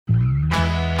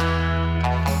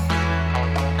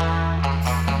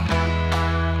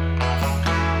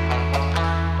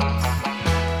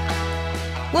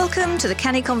Welcome to the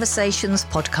Canny Conversations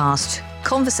podcast,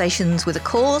 Conversations with a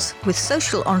Cause with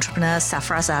social entrepreneur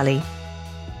Safraz Ali.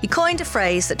 He coined a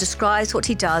phrase that describes what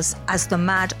he does as the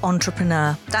mad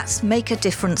entrepreneur. That's make a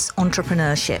difference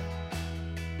entrepreneurship.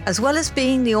 As well as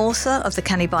being the author of the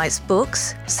Canny Bites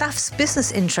books, Saf's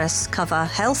business interests cover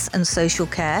health and social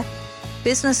care,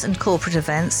 business and corporate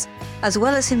events, as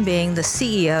well as him being the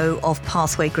CEO of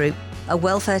Pathway Group, a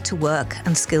welfare to work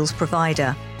and skills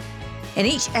provider. In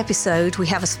each episode, we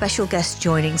have a special guest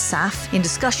joining Saf in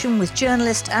discussion with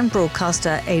journalist and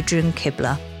broadcaster Adrian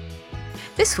Kibler.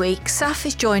 This week, Saf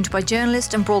is joined by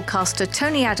journalist and broadcaster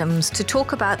Tony Adams to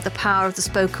talk about the power of the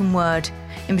spoken word,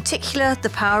 in particular, the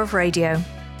power of radio.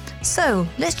 So,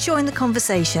 let's join the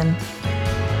conversation.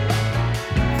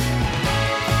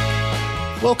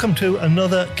 Welcome to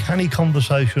another Canny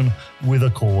Conversation with a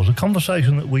Cause, a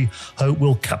conversation that we hope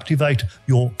will captivate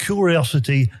your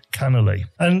curiosity cannily.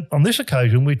 And on this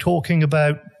occasion, we're talking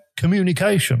about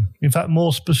communication. In fact,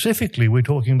 more specifically, we're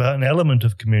talking about an element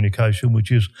of communication, which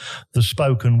is the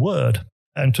spoken word.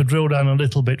 And to drill down a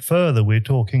little bit further, we're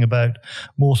talking about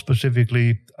more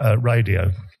specifically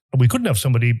radio. And we couldn't have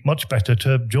somebody much better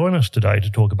to join us today to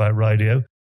talk about radio.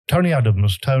 Tony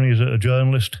Adams. Tony is a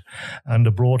journalist and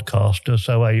a broadcaster,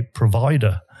 so a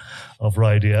provider of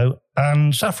radio.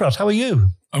 And Safraz, how are you?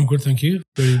 I'm good, thank you.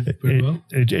 Very well.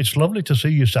 It's lovely to see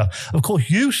you, Saf. Of course,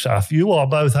 you, Saf, you are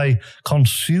both a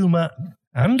consumer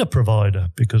and a provider,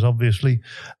 because obviously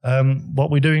what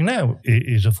we're doing now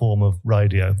is a form of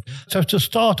radio. So to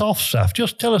start off, Saf,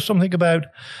 just tell us something about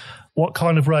what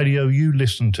kind of radio you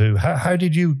listen to. How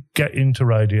did you get into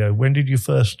radio? When did you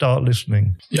first start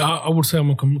listening? Yeah, I would say I'm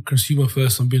a consumer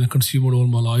first. I've been a consumer all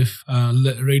my life.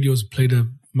 Radio's played a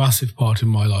massive part in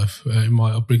my life, in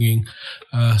my upbringing,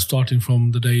 starting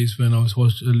from the days when I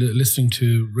was listening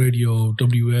to Radio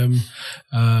WM,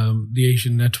 the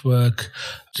Asian Network,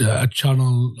 a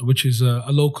channel which is a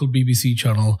local BBC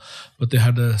channel, but they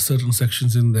had certain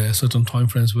sections in there, certain time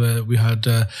frames where we had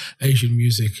Asian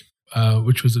music.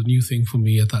 Which was a new thing for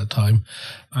me at that time.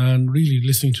 And really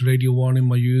listening to Radio 1 in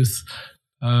my youth,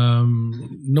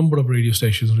 number of radio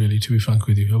stations really, to be frank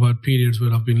with you. I've had periods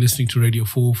where I've been listening to Radio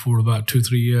 4 for about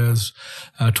 2-3 years,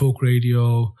 Talk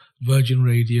Radio, Virgin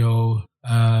Radio,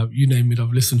 you name it,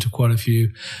 I've listened to quite a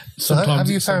few. Sometimes have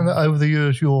you found that over the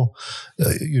years your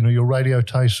radio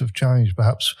tastes have changed?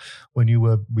 Perhaps when you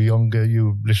were younger,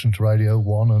 you listened to Radio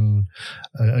 1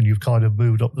 and you've kind of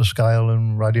moved up the scale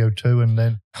and Radio 2, and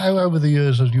then how over the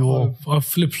years has your... I've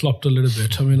flip-flopped a little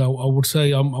bit. I mean, I would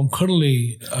say I'm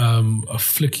currently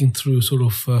flicking through sort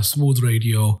of smooth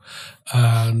radio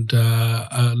and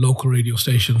local radio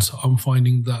stations. I'm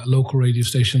finding that local radio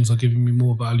stations are giving me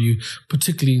more value,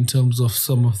 particularly in terms of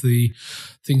some of the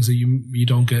things that you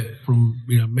don't get from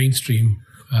mainstream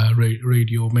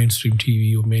radio, mainstream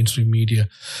TV or mainstream media,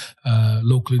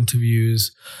 local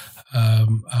interviews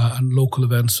and local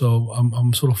events. So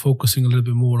I'm sort of focusing a little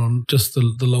bit more on just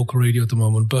the local radio at the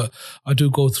moment. But I do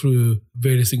go through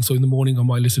various things. So in the morning I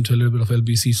might listen to a little bit of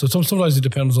LBC. So sometimes it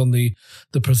depends on the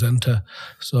presenter.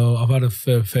 So I've had a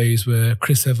phase where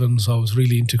Chris Evans, I was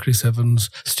really into Chris Evans,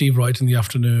 Steve Wright in the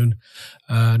afternoon,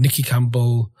 Nicky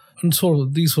Campbell, and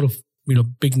these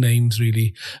big names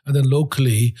really. And then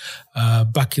locally,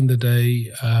 back in the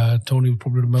day, Tony would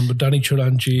probably remember Danny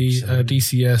Chirangi,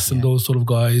 DCS and those sort of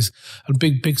guys, and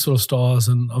big sort of stars.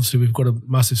 And obviously we've got a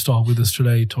massive star with us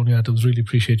today, Tony Adams. Really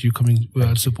appreciate you coming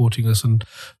and supporting us, and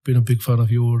been a big fan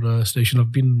of your station.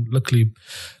 I've been luckily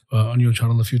on your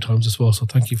channel a few times as well, so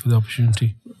thank you for the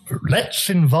opportunity. Let's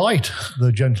invite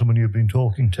the gentleman you've been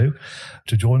talking to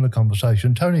join the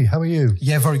conversation. Tony, how are you?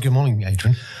 Yeah, very good morning,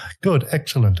 Adrian. Good,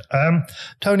 excellent.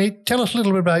 Tony, tell us a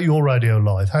little bit about your radio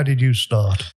life. How did you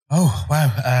start? Oh,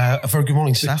 wow. A very good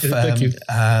morning, Saf. Thank you.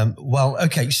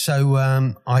 So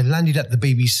I landed at the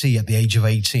BBC at the age of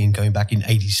 18, going back in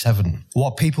 87.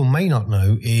 What people may not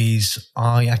know is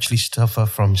I actually suffer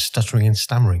from stuttering and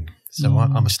stammering. So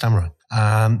I'm a stammerer.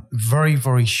 Very,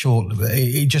 very short,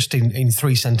 just in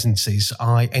 3 sentences,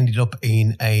 I ended up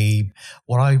in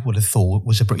what I would have thought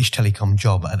was a British Telecom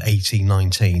job at 18,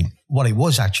 19. What it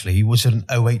was actually was an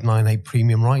 0898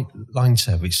 premium line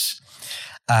service,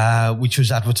 which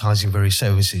was advertising various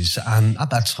services. And at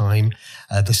that time,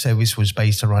 the service was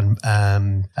based around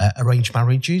arranged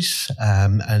marriages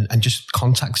and just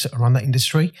contacts around that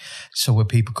industry. So where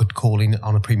people could call in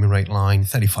on a premium rate line,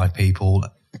 35 people,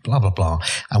 blah, blah, blah.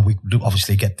 And we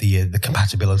obviously get the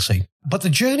compatibility. But the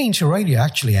journey into radio,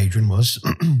 actually, Adrian, was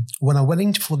when I went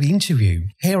in for the interview.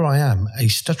 Here I am, a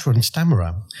stutterer and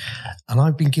stammerer, and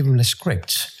I've been given a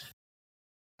script.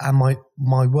 And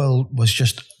my world was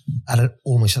just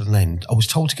almost at an end. I was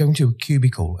told to go into a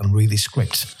cubicle and read the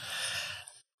script.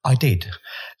 I did.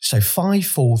 So 5,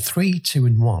 4, 3, 2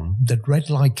 and 1, the red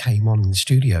light came on in the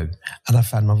studio and I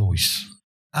found my voice.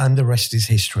 And the rest is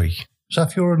history.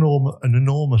 Saf, you're an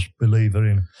enormous believer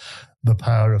in the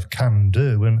power of can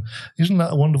do. And isn't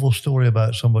that a wonderful story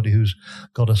about somebody who's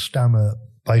got a stammer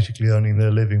basically earning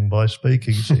their living by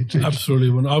speaking? Absolutely.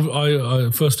 When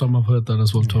I first time I've heard that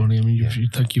as well, Tony. I mean,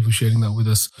 thank you for sharing that with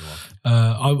us.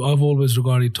 I've always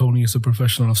regarded Tony as a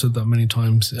professional. I've said that many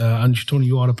times. And Tony,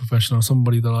 you are a professional,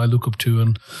 somebody that I look up to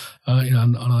and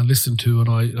I listen to, and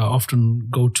I often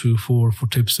go to for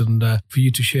tips. And for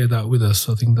you to share that with us,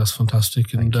 I think that's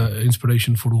fantastic and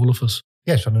inspiration for all of us.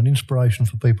 Yes, and an inspiration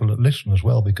for people that listen as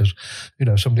well, because,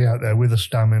 somebody out there with a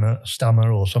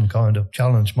stammer or some kind of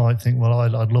challenge might think, well,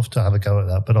 I'd love to have a go at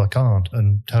that, but I can't.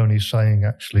 And Tony's saying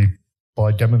actually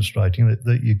by demonstrating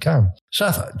that you can.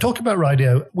 Saf, talk about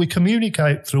radio. We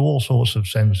communicate through all sorts of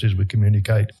senses. We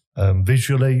communicate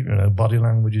visually, body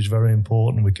language is very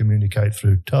important. We communicate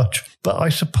through touch. But I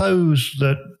suppose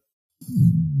that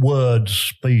words,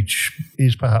 speech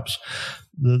is perhaps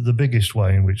the biggest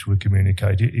way in which we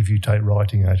communicate it, if you take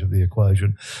writing out of the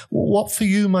equation. What for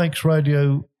you makes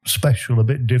radio special, a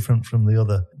bit different from the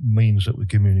other means that we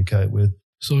communicate with?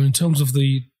 So in terms of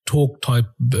the talk type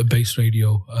based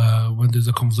radio, when there's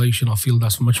a conversation, I feel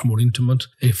that's much more intimate.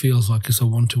 It feels like it's a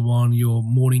one-to-one. You're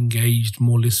more engaged,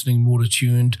 more listening, more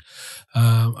attuned,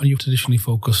 and you're traditionally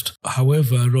focused.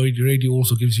 However, radio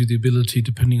also gives you the ability,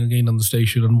 depending again on the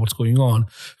station and what's going on,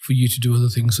 for you to do other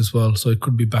things as well. So it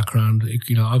could be background.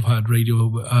 I've had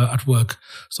radio at work.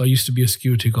 So I used to be a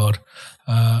security guard.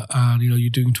 And you're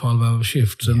doing 12-hour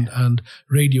shifts, and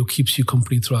radio keeps you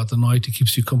company throughout the night. It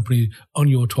keeps you company on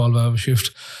your 12-hour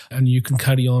shift, and you can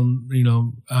carry on,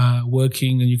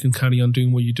 working, and you can carry on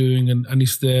doing what you're doing, and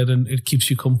it's there, and it keeps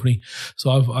you company.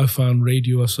 So I've found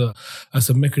radio as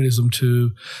a mechanism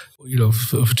to,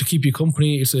 to keep you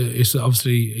company. It's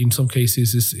obviously in some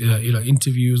cases it's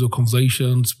interviews or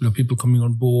conversations, people coming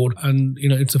on board, and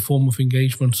it's a form of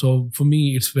engagement. So for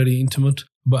me, it's very intimate.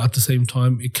 But at the same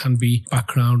time, it can be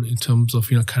background in terms of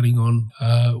carrying on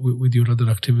with your other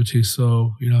activities.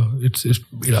 So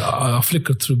I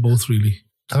flicker through both really.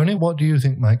 Tony, what do you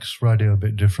think makes radio a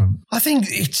bit different? I think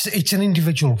it's an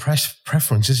individual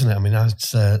preference, isn't it? I mean, as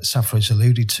Safra's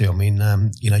alluded to, I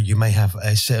mean, you may have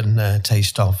a certain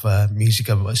taste of music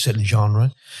of a certain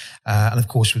genre. And of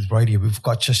course, with radio, we've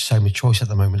got just so much choice at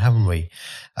the moment, haven't we?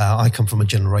 I come from a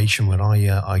generation when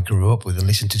I grew up with and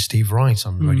listened to Steve Wright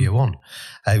on Radio 1.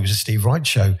 It was a Steve Wright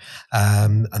show.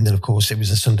 And then, of course, it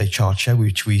was a Sunday chart show,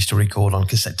 which we used to record on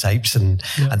cassette tapes and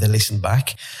then listen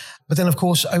back. But then, of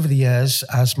course, over the years,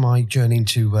 as my journey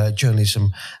into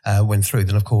journalism went through,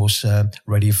 then, of course,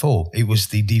 Radio 4, it was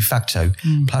the de facto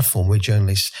platform where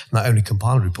journalists not only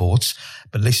compiled reports,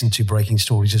 but listened to breaking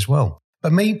stories as well.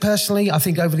 But me personally, I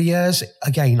think over the years,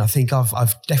 again, I think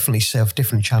I've definitely surfed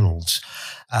different channels.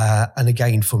 And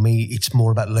again, for me, it's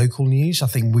more about local news. I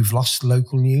think we've lost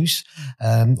local news,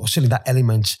 or certainly that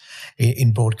element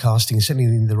in broadcasting, certainly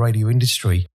in the radio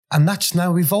industry. And that's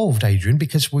now evolved, Adrian,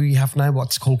 because we have now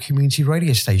what's called community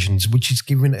radio stations, which is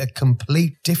giving a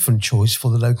complete different choice for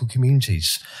the local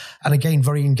communities. And again,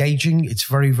 very engaging. It's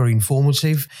very, very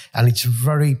informative, and it's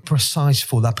very precise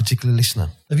for that particular listener.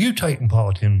 Have you taken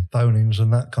part in phone-ins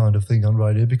and that kind of thing on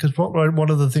radio? Because one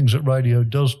of the things that radio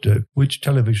does do, which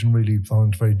television really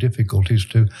finds very difficult, is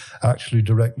to actually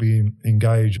directly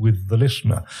engage with the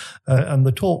listener. And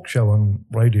the talk show on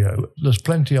radio, there's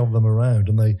plenty of them around,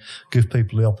 and they give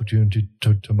people the opportunity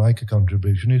to make a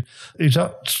contribution. Is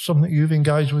that something you've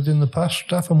engaged with in the past,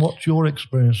 Steph? And what's your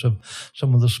experience of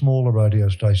some of the smaller radio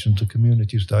stations, the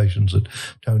community stations that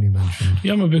Tony mentioned?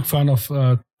 Yeah, I'm a big fan of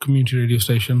community radio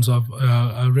stations. I've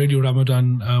Radio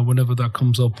Ramadan, whenever that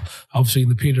comes up, obviously in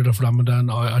the period of Ramadan,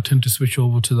 I tend to switch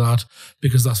over to that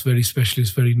because that's very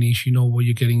specialist, very niche. You know what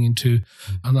you're getting into,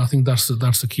 and I think that's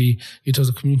the key. In terms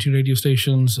of community radio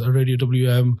stations, Radio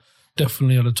WM,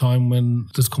 definitely at a time when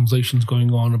there's conversations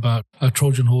going on about a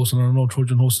Trojan horse, and I know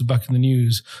Trojan horse is back in the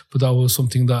news, but that was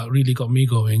something that really got me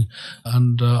going.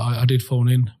 And I did phone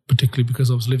in, particularly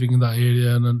because I was living in that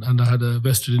area and I had a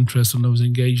vested interest and I was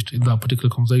engaged in that particular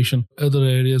conversation. Other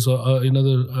areas, in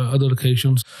other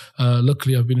occasions,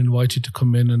 luckily I've been invited to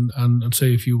come in and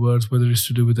say a few words, whether it's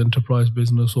to do with enterprise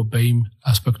business or BAME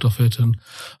aspect of it, and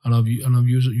I've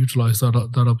utilised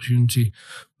that opportunity.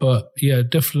 But yeah,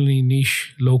 definitely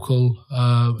niche, local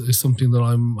is something that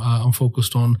I'm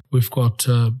focused on. We've got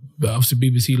obviously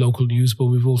BBC local news, but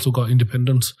we've also got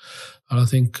independents. And I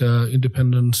think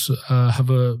independents have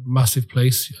a massive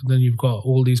place. And then you've got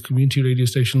all these community radio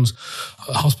stations,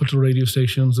 hospital radio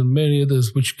stations, and many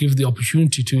others, which give the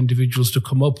opportunity to individuals to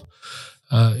come up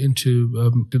into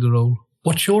the role.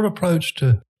 What's your approach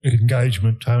to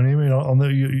engagement, Tony? I mean, I know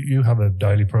you have a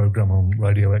daily program on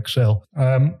Radio XL.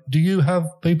 Do you have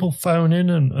people phone in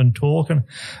and talk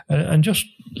and just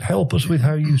help us with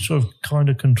how you sort of kind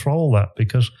of control that?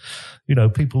 Because,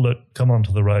 people that come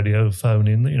onto the radio phone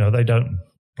in, they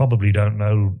probably don't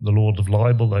know the laws of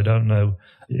libel. They don't know,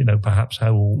 perhaps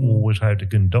how to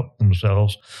conduct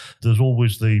themselves. There's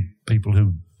always the people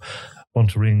who want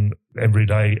to ring every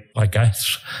day, I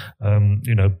guess. A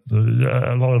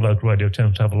lot of local radio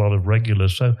tends to have a lot of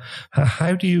regulars. So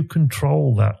how do you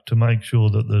control that to make sure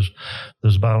that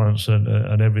there's balance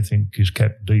and everything is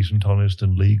kept decent, honest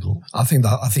and legal? I think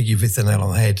you've hit the nail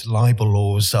on the head. Libel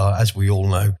laws, as we all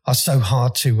know, are so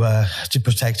hard to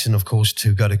protect and, of course,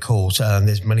 to go to court.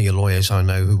 There's many lawyers I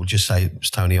know who will just say,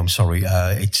 Tony, I'm sorry,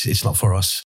 it's not for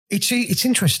us. It's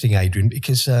interesting, Adrian,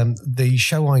 because the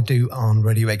show I do on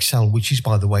Radio XL, which is,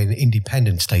 by the way, an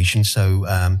independent station, so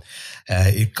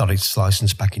it got its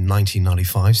license back in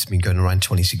 1995. It's been going around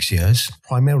 26 years.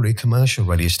 Primarily a commercial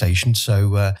radio station,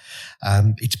 so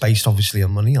it's based obviously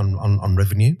on money, on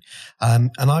revenue.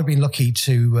 And I've been lucky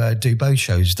to do both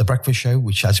shows. The breakfast show,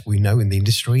 which, as we know in the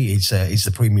industry, is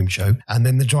the premium show, and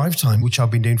then the drive time, which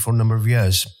I've been doing for a number of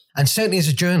years. And certainly as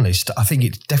a journalist, I think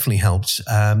it definitely helps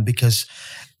because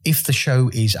if the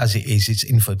show is as it is, it's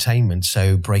infotainment,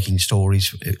 so breaking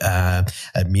stories,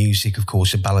 music, of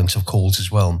course, a balance of calls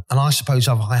as well. And I suppose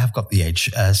I have got the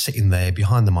edge sitting there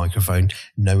behind the microphone,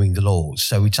 knowing the laws.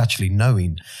 So it's actually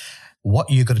knowing what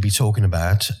you're going to be talking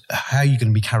about, how you're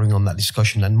going to be carrying on that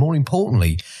discussion, and more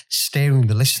importantly, steering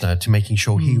the listener to making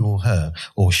sure he or her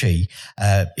or she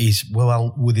is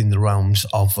well within the realms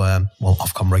of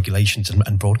Ofcom regulations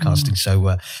and broadcasting.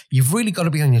 So you've really got to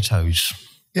be on your toes.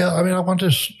 Yeah, I mean, I want to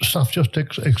just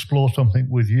explore something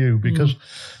with you because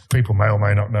people may or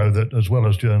may not know that as well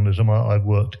as journalism, I've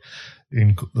worked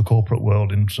in the corporate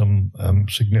world in some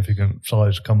significant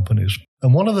sized companies.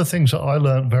 And one of the things that I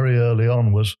learned very early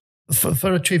on was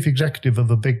for a chief executive of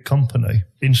a big company,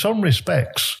 in some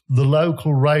respects, the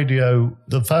local radio,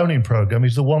 the phoning program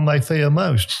is the one they fear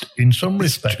most in some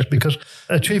respects, because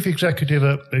a chief executive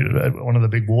at one of the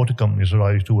big water companies that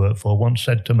I used to work for once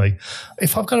said to me,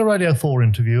 if I've got a Radio 4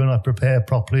 interview and I prepare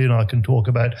properly and I can talk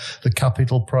about the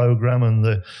capital program and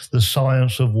the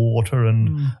science of water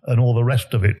and all the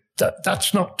rest of it,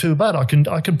 that's not too bad. I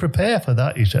can prepare for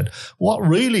that, he said. What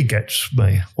really gets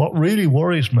me, what really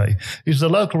worries me, is the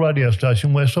local radio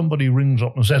station where somebody rings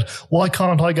up and says, why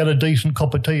can't I get a decent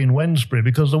cup of tea in Wednesbury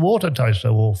because the water tastes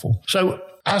so awful? So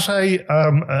as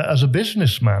a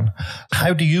businessman,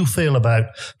 how do you feel about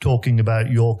talking about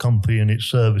your company and its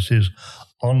services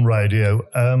on radio?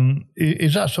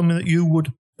 Is that something that you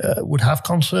would have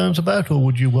concerns about, or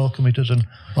would you welcome it as an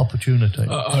opportunity?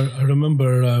 I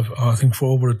remember, I think for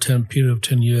over a period of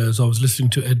 10 years, I was listening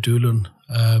to Ed Doolan,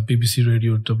 BBC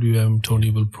Radio WM. Tony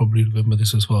will probably remember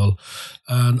this as well.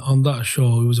 And on that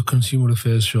show, it was a consumer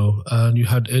affairs show, and you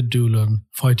had Ed Doolan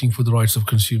fighting for the rights of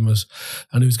consumers,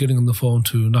 and he was getting on the phone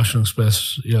to National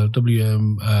Express,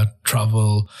 WM,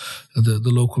 Travel, the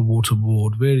local water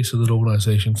board, various other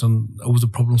organisations, and I was a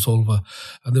problem solver.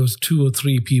 And there was 2 or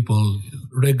 3 people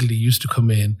regularly used to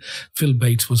come in. Phil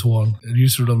Bates was one. He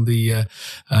used to run the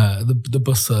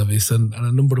bus service, and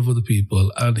a number of other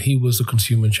people. And he was a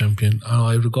consumer champion, and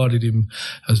I regarded him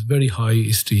as very high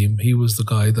esteem. He was the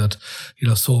guy that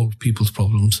solved people's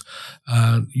problems.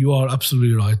 And you are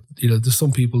absolutely right. There's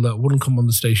some people that wouldn't come on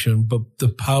the station, but the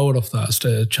power of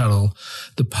that channel,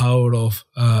 the power of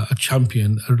a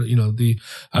champion,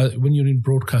 when you're in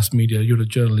broadcast media, you're a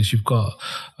journalist, you've got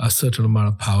a certain amount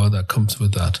of power that comes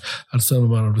with that, and a certain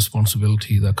amount of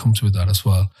responsibility that comes with that as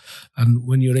well. And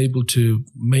when you're able to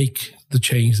make the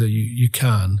change that you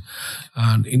can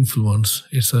and influence,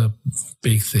 it's a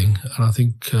big thing. And I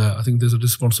think there's a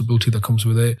responsibility that comes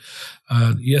with it.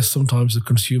 And yes, sometimes the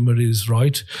consumer is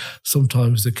right.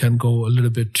 Sometimes they can go a little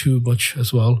bit too much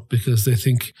as well, because they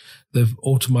think they've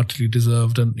automatically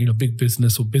deserved, and big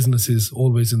business or business is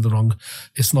always in the wrong.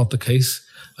 It's not the case.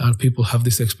 And people have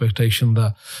this expectation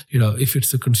that, if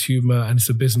it's a consumer and it's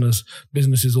a business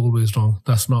is always wrong.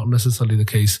 That's not necessarily the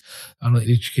case. And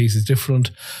each case is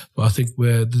different. But I think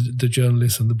where the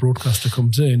journalist and the broadcaster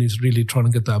comes in is really trying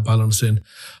to get that balance in.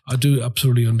 I do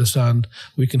absolutely understand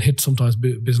we can hit sometimes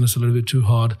business a little bit too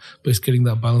hard, but it's getting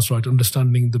that balance right,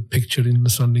 understanding the picture,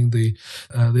 understanding the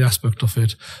aspect of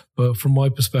it. But from my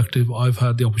perspective, I've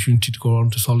had the opportunity to go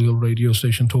on to Solihull radio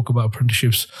station, talk about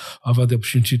apprenticeships. I've had the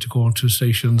opportunity to go on to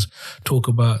stations, talk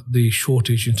about the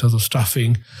shortage in terms of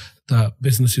staffing, that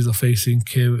businesses are facing.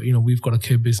 Care, we've got a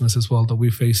care business as well that we're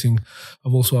facing.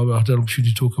 I've also had the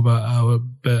opportunity to talk about our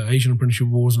Asian Apprenticeship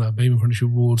Awards and our BAME Apprenticeship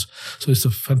Awards. So it's a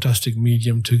fantastic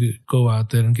medium to go out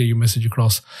there and get your message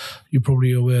across. You're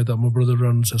probably aware that my brother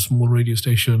runs a small radio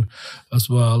station as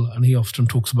well, and he often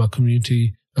talks about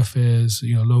community affairs,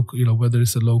 local, whether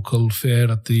it's a local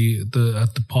fair at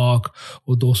the park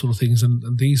or those sort of things,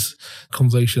 and these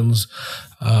conversations,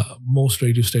 most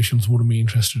radio stations wouldn't be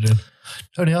interested in.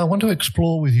 Tony, I want to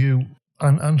explore with you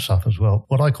and Saf as well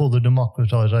what I call the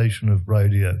democratisation of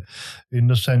radio, in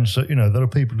the sense that there are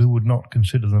people who would not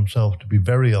consider themselves to be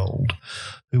very old,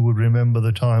 who would remember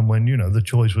the time when the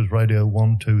choice was Radio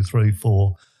 1, 2, 3,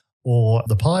 4. Or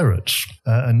the Pirates.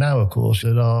 And now, of course,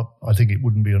 there are, I think it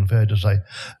wouldn't be unfair to say,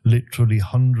 literally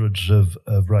hundreds of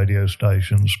radio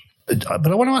stations. But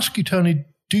I want to ask you, Tony,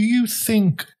 do you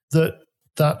think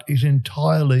that is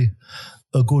entirely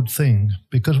a good thing?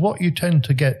 Because what you tend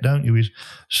to get, don't you, is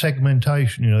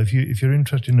segmentation. If you're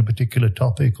interested in a particular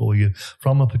topic or you're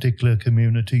from a particular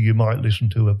community, you might listen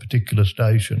to a particular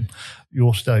station.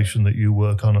 Your station that you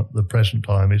work on at the present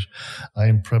time is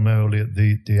aimed primarily at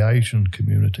the Asian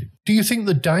community. Do you think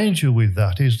the danger with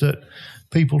that is that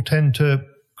people tend to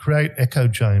create echo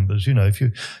chambers? If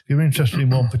you're interested in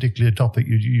one particular topic,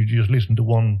 you just listen to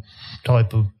one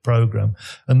type of program,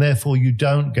 and therefore you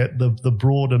don't get the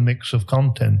broader mix of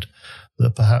content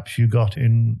that perhaps you got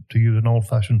in, to use an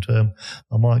old-fashioned term,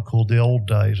 I might call the old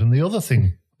days. And the other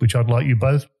thing, which I'd like you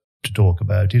both to talk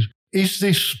about, is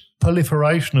this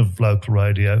proliferation of local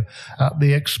radio at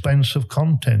the expense of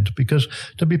content? Because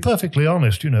to be perfectly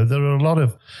honest, there are a lot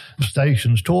of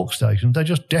stations, talk stations, they're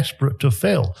just desperate to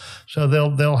fill. So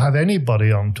they'll have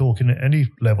anybody on talking at any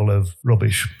level of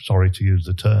rubbish, sorry to use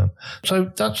the term.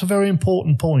 So that's a very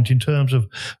important point in terms of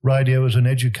radio as an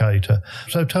educator.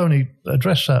 So Tony,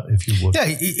 address that if you would. Yeah,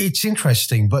 it's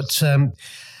interesting, but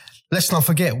let's not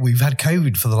forget, we've had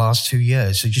COVID for the last 2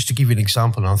 years. So just to give you an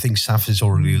example, and I think Saf has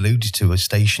already alluded to a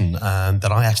station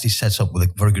that I actually set up with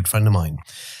a very good friend of mine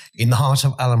in the heart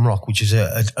of Alum Rock, which is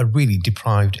a really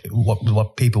deprived,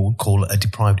 what people would call a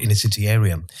deprived inner city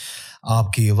area,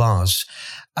 Arbkey of ours.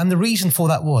 And the reason for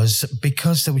that was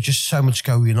because there was just so much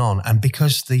going on, and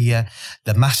because the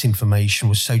mass information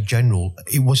was so general,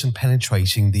 it wasn't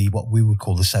penetrating what we would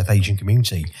call the South Asian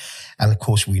community. And of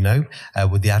course, we know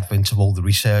with the advent of all the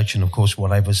research and of course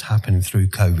whatever's happened through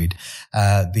COVID,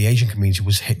 the Asian community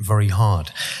was hit very hard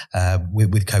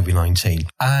with COVID-19.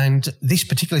 And this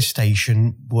particular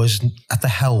station was at the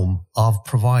helm of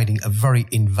providing a very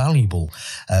invaluable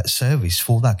service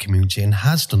for that community, and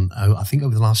has done, I think,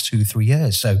 over the last 2-3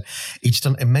 years. So it's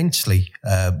done immensely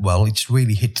well. It's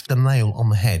really hit the nail on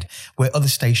the head. Where other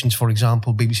stations, for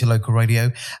example, BBC Local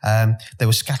Radio, they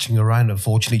were scattering around.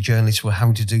 Unfortunately, journalists were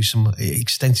having to do some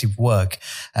extensive work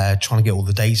trying to get all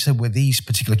the data, where these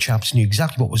particular chaps knew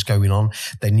exactly what was going on.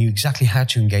 They knew exactly how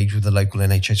to engage with the local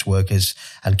NHS workers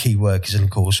and key workers and,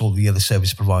 of course, all the other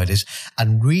service providers,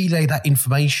 and relay that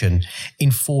information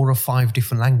in 4 or 5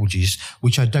 different languages,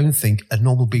 which I don't think a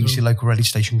normal BBC Local Radio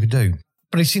station could do.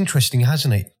 But it's interesting,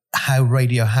 hasn't it, how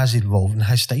radio has evolved and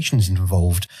how stations have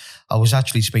evolved. I was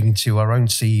actually speaking to our own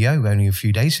CEO only a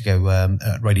few days ago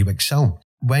at Radio Excel.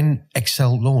 When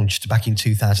Excel launched back in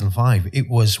 2005, it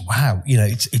was, wow,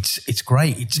 it's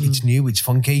great, it's new, it's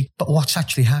funky. But what's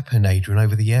actually happened, Adrian,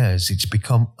 over the years, it's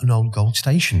become an old gold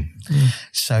station.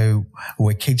 So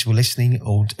where kids were listening,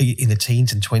 or in the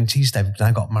teens and 20s, they've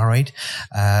now got married,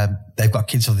 they've got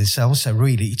kids of themselves. So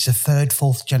really, it's a 3rd,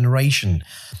 4th generation.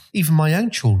 Even my own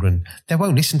children, they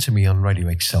won't listen to me on Radio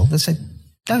Excel. They say,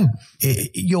 no,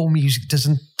 your music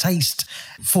doesn't taste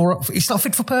it's not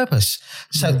fit for purpose.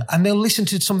 So, and they'll listen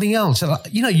to something else.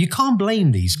 You can't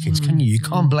blame these kids, can you? You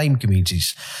can't blame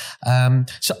communities.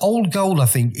 So old gold, I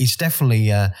think, is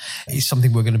definitely is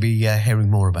something we're going to be hearing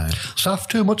more about. Saf,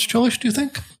 too much choice, do you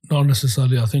think? Not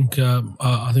necessarily. I think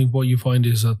what you find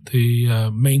is that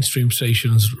the mainstream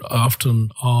stations often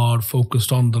are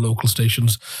focused on the local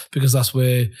stations, because that's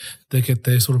where they get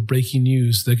their sort of breaking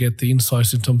news. They get the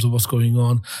insights in terms of what's going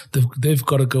on. They've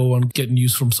got to go and get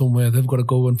news from somewhere. They've got to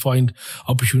go and find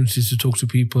opportunities to talk to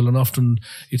people. And often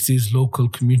it's these local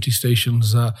community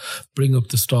stations that bring up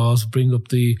the stars, bring up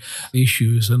the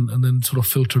issues, and then sort of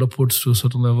filter upwards to a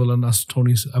certain level. And as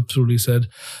Tony's absolutely said,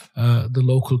 the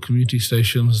local community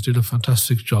stations did a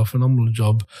fantastic job, phenomenal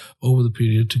job over the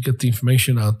period to get the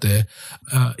information out there.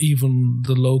 Even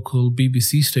the local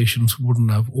BBC stations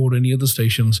wouldn't have, or any other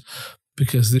stations,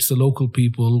 because it's the local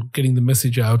people getting the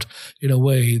message out in a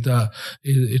way that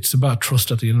it's about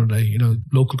trust at the end of the day.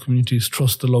 Local communities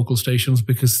trust the local stations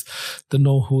because they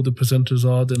know who the presenters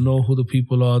are, they know who the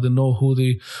people are, they know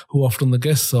who often the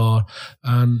guests are,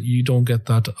 and you don't get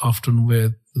that often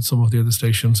with some of the other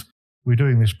stations. We're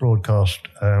doing this broadcast,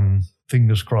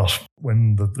 fingers crossed,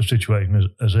 when the situation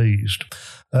has eased.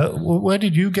 Where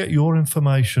did you get your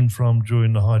information from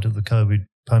during the height of the COVID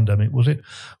pandemic? Was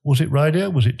it radio?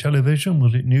 Was it television?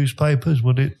 Was it newspapers?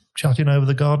 Was it chatting over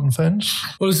the garden fence?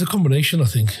 Well, it's a combination, I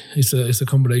think. It's a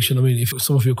combination. I mean, if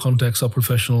some of your contacts are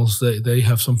professionals, they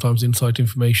have sometimes inside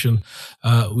information.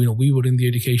 We were in the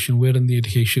education, we're in the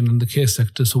education and the care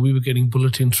sector, so we were getting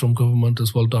bulletins from government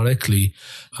as well directly,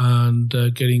 and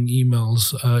getting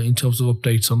emails in terms of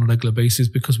updates on a regular basis,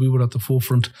 because we were at the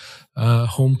forefront.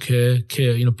 Home care,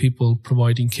 people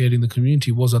providing care in the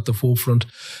community was at the forefront.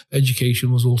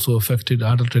 Education was also affected,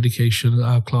 adult education,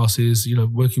 our classes,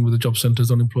 working with the job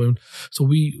centres, unemployment. So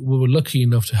we were lucky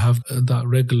enough to have that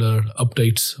regular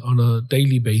updates on a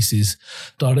daily basis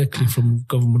directly from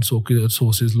government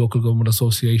sources, local government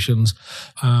associations,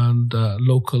 and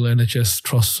local NHS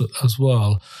trusts as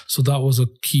well. So that was a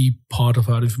key part of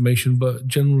our information. But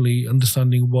generally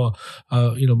understanding what,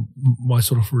 my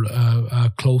sort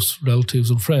of close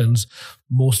relatives and friends,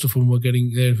 most of them were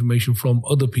getting their information from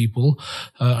other people,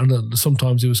 and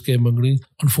sometimes it was scaremongering.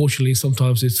 Unfortunately,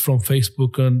 sometimes it's from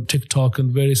Facebook and TikTok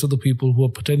and various other people who are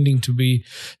pretending to be,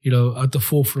 at the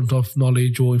forefront of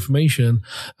knowledge or information,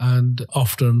 and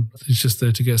often it's just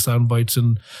there to get sound bites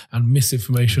and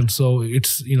misinformation. So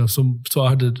it's, so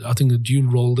I had I think a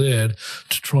dual role there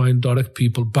to try and direct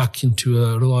people back into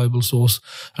a reliable source.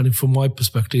 And from my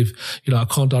perspective, I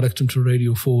can't direct them to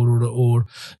Radio 4 or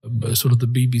sort of the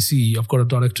BBC. I've got to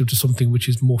direct them to something which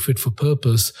is more fit for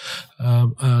purpose,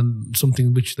 and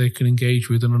something which they can engage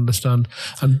with and understand.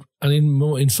 And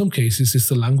in some cases, it's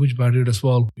the language barrier as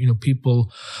well.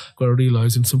 People got to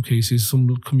realize in some cases,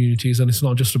 some communities, and it's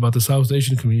not just about the South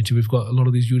Asian community. We've got a lot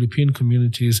of these European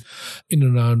communities in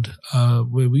and around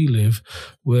where we live,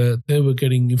 where they were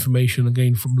getting information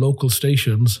again from local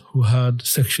stations who had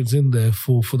sections in there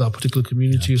for that particular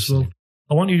community as well.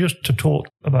 I want you just to talk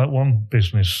about one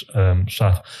business,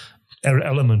 Saf,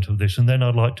 element of this, and then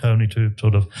I'd like Tony to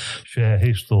sort of share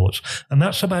his thoughts, and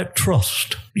that's about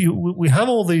trust. We have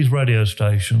all these radio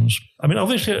stations. I mean,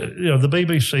 obviously, the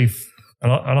BBC,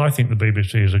 and I think the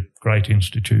BBC is a great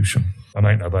institution. I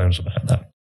make no bones about that.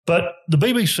 But the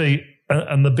BBC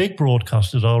and the big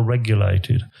broadcasters are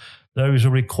regulated. There is a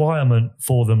requirement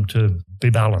for them to be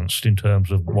balanced in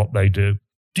terms of what they do.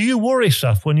 Do you worry,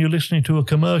 Saf, when you're listening to a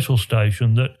commercial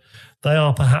station that they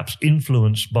are perhaps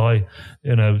influenced by,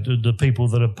 the people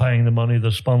that are paying the money,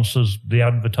 the sponsors, the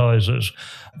advertisers?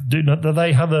 Do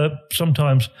they have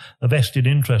sometimes a vested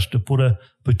interest to put a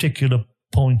particular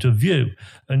point of view?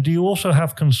 And do you also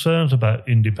have concerns about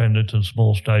independent and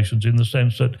small stations in the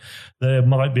sense that there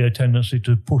might be a tendency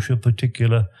to push a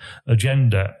particular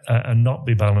agenda and not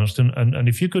be balanced? And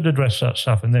if you could address that,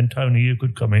 Saf, and then Tony, you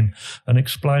could come in and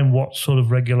explain what sort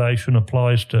of regulation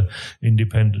applies to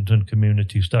independent and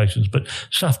community stations. But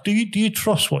Saf, do you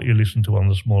trust what you listen to on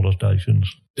the smaller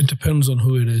stations? It depends on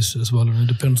who it is as well, and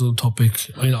it depends on the topic.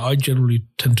 I generally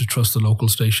tend to trust the local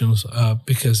stations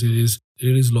because it is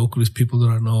local, it's people that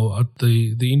I know.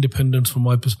 The independents, from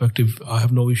my perspective, I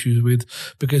have no issues with,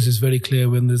 because it's very clear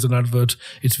when there's an advert,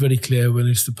 it's very clear when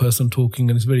it's the person talking,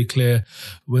 and it's very clear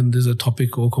when there's a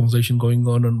topic or conversation going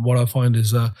on. And what I find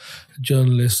is that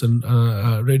journalists and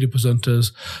radio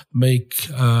presenters make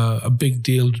a big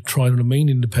deal to try and remain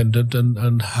independent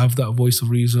and have that voice of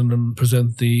reason and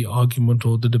present the argument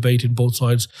or the debate in both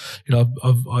sides.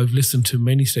 I've listened to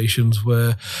many stations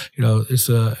where it's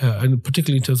and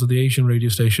particularly in terms of the Asian radio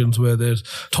stations, where there's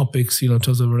topics in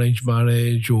terms of arranged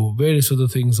marriage or various other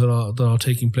things that are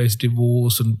taking place,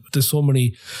 divorce, and there's so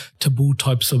many taboo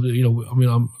types of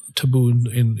I'm taboo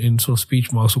in sort of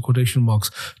speech marks or quotation marks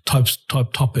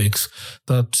type topics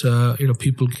that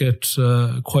people get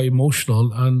quite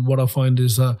emotional. And what I find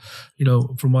is that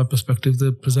from my perspective,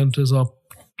 the presenters are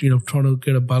trying to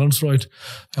get a balance right.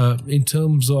 In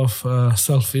terms of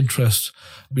self-interest,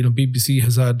 BBC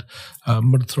has had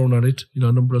mud thrown at it,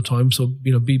 a number of times. So,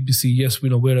 BBC, yes,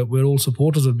 we're all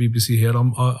supporters of BBC here.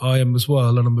 I am as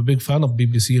well, and I'm a big fan of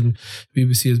BBC, and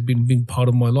BBC has been part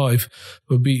of my life.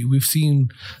 But we've seen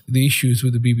the issues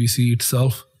with the BBC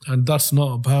itself. And that's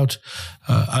not about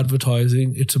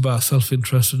advertising. It's about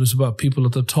self-interest, and it's about people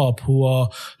at the top who are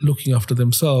looking after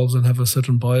themselves and have a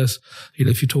certain bias.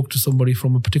 If you talk to somebody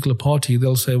from a particular party,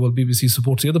 they'll say, well, BBC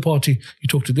supports the other party. You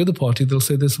talk to the other party, they'll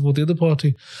say they support the other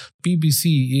party.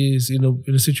 BBC is in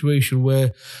a situation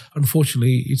where,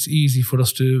 unfortunately, it's easy for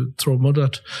us to throw mud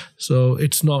at. So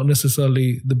it's not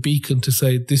necessarily the beacon to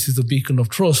say this is the beacon of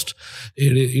trust.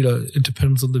 It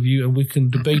depends on the view, and we can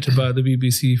debate about the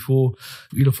BBC for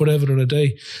forever and a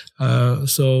day.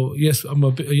 So yes,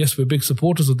 we're big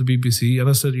supporters of the BBC. And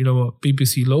I said,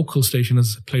 BBC local station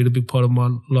has played a big part of my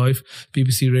life.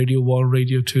 BBC Radio 1,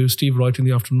 Radio 2, Steve Wright in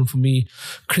the afternoon for me,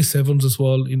 Chris Evans as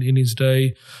well in his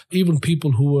day. Even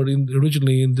people who were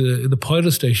originally in the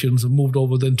pirate stations and moved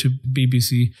over then to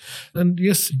BBC. And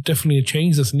yes, definitely a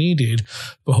change that's needed,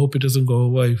 but I hope it doesn't go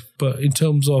away. But in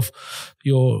terms of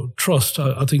your trust,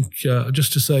 I think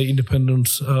just to say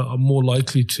independents are more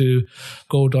likely to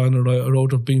go down a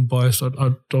road of being biased,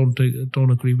 I don't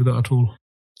agree with that at all.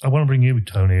 I want to bring you,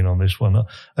 Tony, in on this one.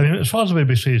 I mean, as far as the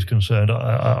BBC is concerned,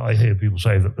 I hear people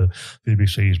say that the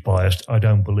BBC is biased. I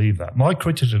don't believe that. My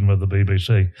criticism of the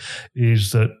BBC is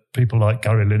that people like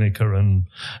Gary Lineker and,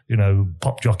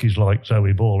 pop jockeys like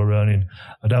Zoe Ball are earning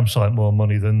a damn sight more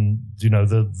money than,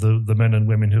 the men and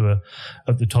women who are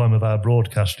at the time of our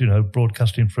broadcast,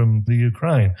 broadcasting from the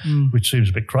Ukraine, which seems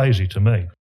a bit crazy to me.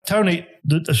 Tony,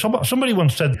 somebody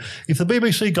once said if the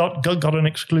BBC got an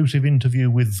exclusive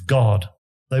interview with God,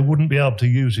 they wouldn't be able to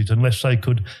use it unless they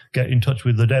could get in touch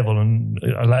with the devil and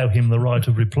allow him the right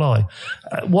of reply.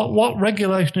 What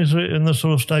regulation is there in the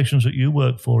sort of stations that you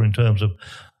work for in terms of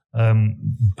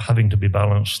having to be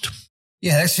balanced?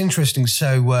 Yeah, that's interesting.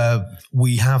 So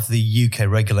we have the UK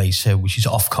regulator, which is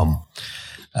Ofcom,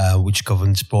 which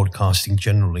governs broadcasting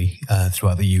generally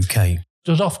throughout the UK.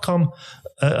 Does Ofcom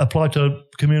apply to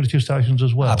community stations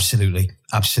as well? Absolutely.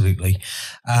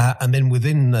 And then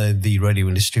within the radio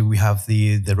industry, we have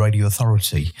the Radio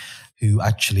Authority, who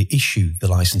actually issue the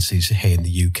licenses here in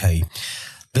the UK.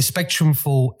 The spectrum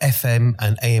for FM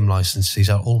and AM licenses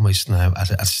are almost now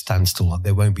at a standstill.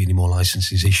 There won't be any more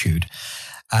licenses issued.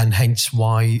 And hence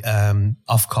why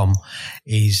Ofcom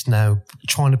is now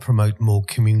trying to promote more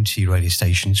community radio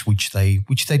stations, which they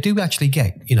do actually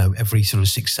get, every sort of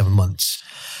 6-7 months.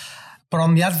 But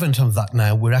on the advent of that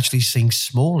now, we're actually seeing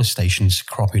smaller stations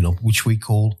cropping up, which we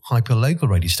call hyper-local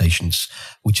radio stations,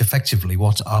 which effectively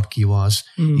what RQRs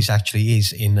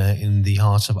is in the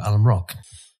heart of Alum Rock.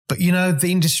 But, the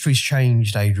industry's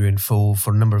changed, Adrian, for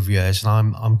a number of years.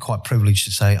 And I'm quite privileged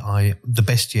to say the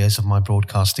best years of my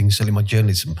broadcasting, certainly my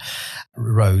journalism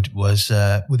road, was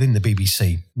within the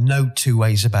BBC. No two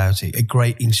ways about it. A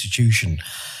great institution.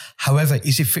 However,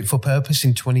 is it fit for purpose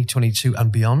in 2022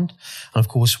 and beyond? And of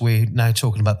course, we're now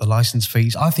talking about the license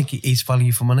fees. I think it is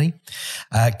value for money.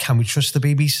 Can we trust the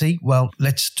BBC? Well,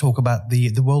 let's talk about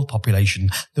the world population,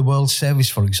 the World Service,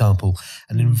 for example,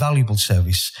 an invaluable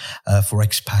service for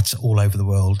expats all over the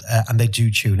world. And they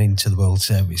do tune into the World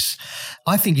Service.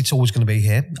 I think it's always going to be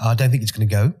here. I don't think it's going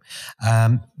to go.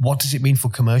 What does it mean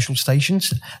for commercial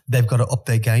stations? They've got to up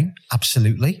their game.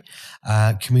 Absolutely.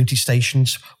 Community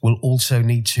stations will also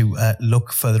need to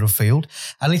look further afield.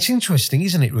 And it's interesting,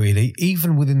 isn't it, really?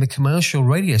 Even within the commercial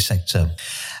radio sector,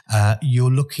 you're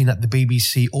looking at the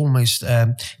BBC almost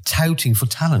touting for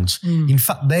talent. In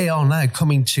fact, they are now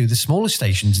coming to the smaller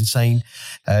stations and saying,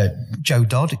 Joe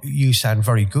Dodd, you sound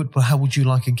very good, but how would you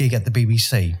like a gig at the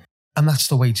BBC? And that's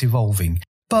the way it's evolving.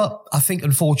 But I think,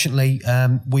 unfortunately,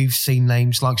 we've seen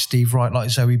names like Steve Wright, like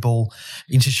Zoe Ball,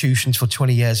 institutions for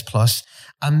 20 years plus,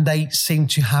 and they seem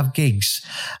to have gigs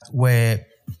where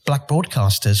black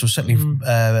broadcasters, or certainly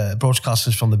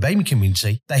broadcasters from the BAME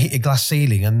community, they hit a glass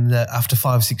ceiling, and after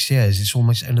 5 or 6 years, it's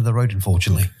almost end of the road,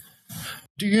 unfortunately.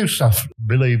 Do you, Saf,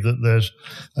 believe that there's...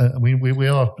 we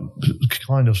are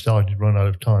kind of starting to run out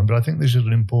of time, but I think this is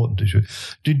an important issue.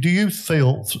 Do you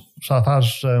feel, Saf,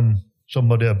 as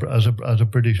somebody, as a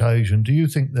British Asian, do you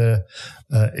think there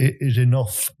is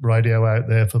enough radio out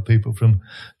there for people from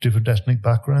different ethnic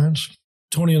backgrounds?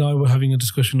 Tony and I were having a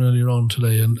discussion earlier on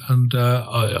today, and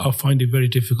I find it very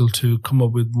difficult to come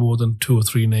up with more than 2 or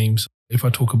 3 names. If I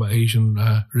talk about Asian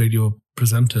radio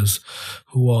presenters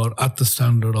who are at the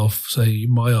standard of, say,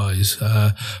 in my eyes,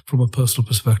 from a personal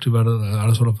perspective, at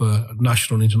a sort of a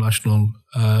national, international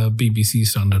BBC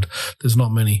standard, there's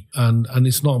not many. And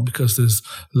it's not because there's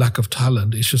lack of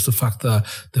talent. It's just the fact that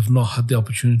they've not had the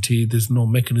opportunity. There's no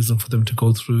mechanism for them to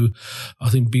go through. I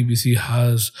think BBC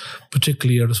has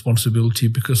particularly a responsibility,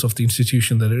 because of the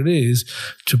institution that it is,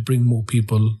 to bring more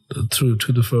people through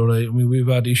to the foray. I mean, we've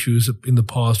had issues in the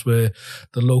past where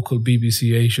the local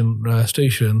BBC Asian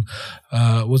station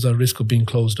was at risk of being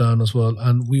closed down as well.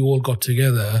 And we all got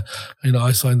together.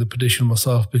 I signed the petition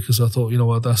myself because I thought,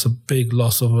 that's a big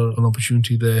loss of an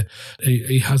opportunity there.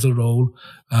 He has a role.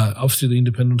 Obviously, the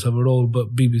independents have a role,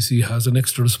 but BBC has an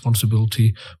extra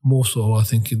responsibility, more so, I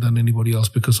think, than anybody else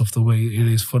because of the way it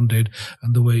is funded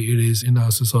and the way it is in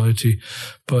our society.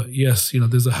 But yes,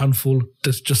 there's a handful.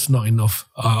 That's just not enough.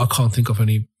 I can't think of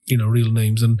any real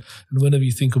names. And whenever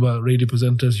you think about radio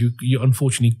presenters, you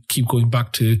unfortunately keep going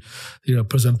back to,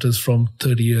 presenters from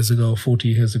 30 years ago, 40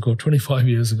 years ago, 25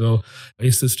 years ago.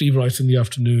 It's the Steve Wright in the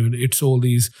afternoon. It's all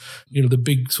these, the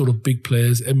big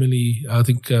players. Emily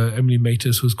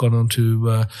Matus, who's gone on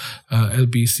to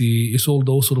LBC. It's all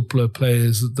those sort of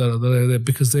players that are there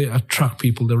because they attract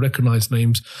people. They recognize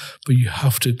names, but you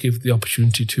have to give the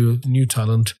opportunity to new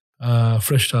talent.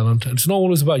 Fresh talent. And it's not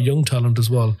always about young talent as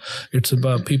well. It's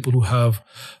about people who have,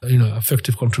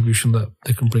 effective contribution that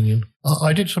they can bring in.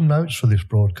 I did some notes for this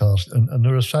broadcast, and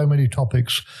there are so many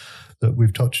topics that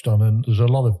we've touched on, and there's a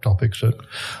lot of topics that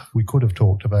we could have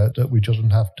talked about that we just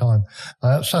don't have time.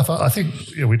 Saf, I think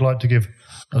we'd like to give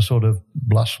a sort of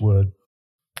blast word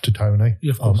to Tony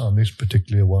on this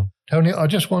particular one. Tony, I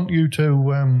just want you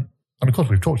to... and of course,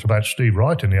 we've talked about Steve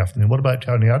Wright in the afternoon. What about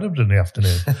Tony Adams in the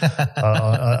afternoon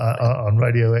on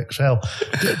Radio XL?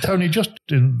 Tony, just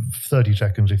in 30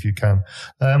 seconds, if you can,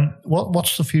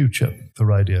 what's the future for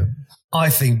radio?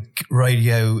 I think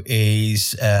radio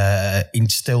is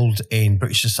instilled in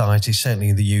British society, certainly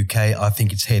in the UK. I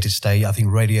think it's here to stay. I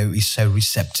think radio is so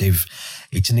receptive.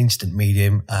 It's an instant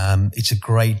medium. It's a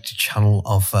great channel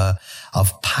of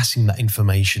passing that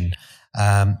information.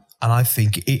 And I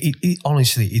think,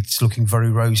 honestly, it's looking very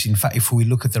rosy. In fact, if we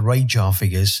look at the RADAR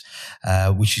figures,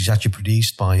 which is actually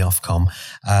produced by Ofcom,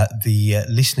 the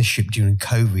listenership during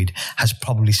COVID has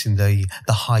probably seen the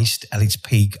highest at its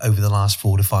peak over the last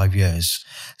 4 to 5 years.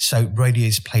 So radio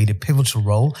has played a pivotal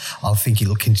role. I think it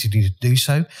will continue to do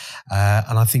so.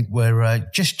 And I think we're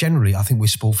just generally, I think we're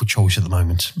spoiled for choice at the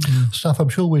moment. Saf, I'm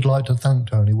sure we'd like to thank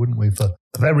Tony, wouldn't we, for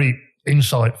a very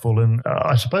insightful, and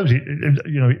I suppose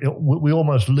we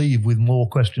almost leave with more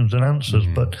questions than answers,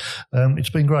 but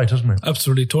it's been great, hasn't it?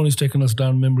 Absolutely. Tony's taken us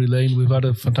down memory lane. We've had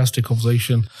a fantastic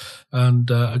conversation, and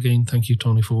again, thank you,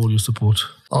 Tony, for all your support.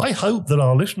 I hope that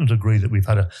our listeners agree that we've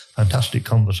had a fantastic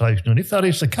conversation, and if that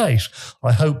is the case,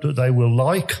 I hope that they will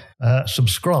like,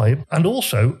 subscribe, and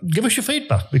also give us your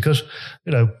feedback, because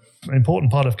an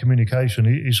important part of communication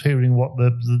is hearing what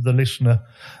the listener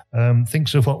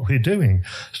thinks of what we're doing.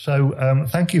 So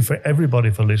thank you for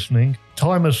everybody for listening.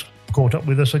 Time has caught up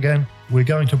with us again. We're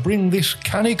going to bring this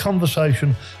canny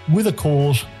conversation with a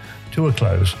cause to a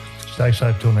close. Stay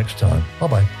safe till next time.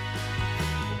 Bye-bye.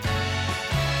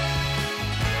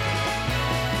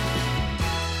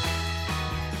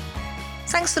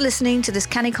 Thanks for listening to this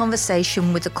Canny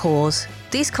Conversation with a Cause.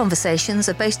 These conversations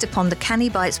are based upon the Canny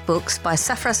Bites books by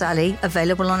Safraz Ali,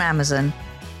 available on Amazon.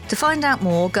 To find out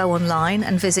more, go online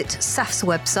and visit Saf's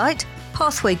website,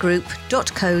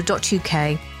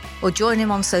 pathwaygroup.co.uk, or join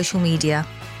him on social media.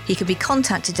 He can be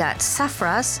contacted at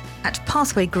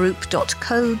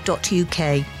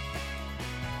safraz@pathwaygroup.co.uk.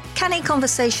 Canny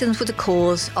Conversations with a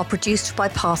Cause are produced by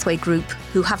Pathway Group,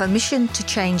 who have a mission to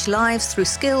change lives through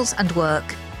skills and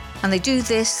work. And they do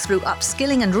this through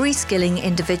upskilling and reskilling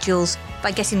individuals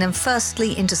by getting them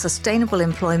firstly into sustainable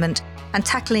employment and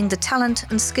tackling the talent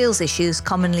and skills issues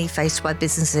commonly faced by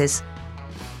businesses.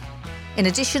 In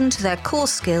addition to their core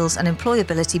skills and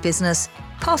employability business,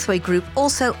 Pathway Group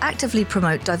also actively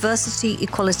promote diversity,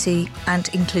 equality and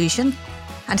inclusion,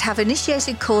 and have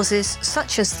initiated causes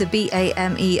such as the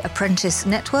BAME Apprentice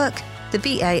Network, the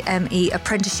BAME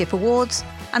Apprenticeship Awards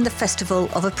and the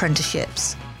Festival of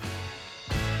Apprenticeships.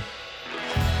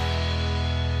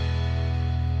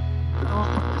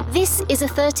 This is a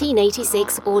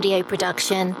 1386 audio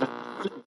production.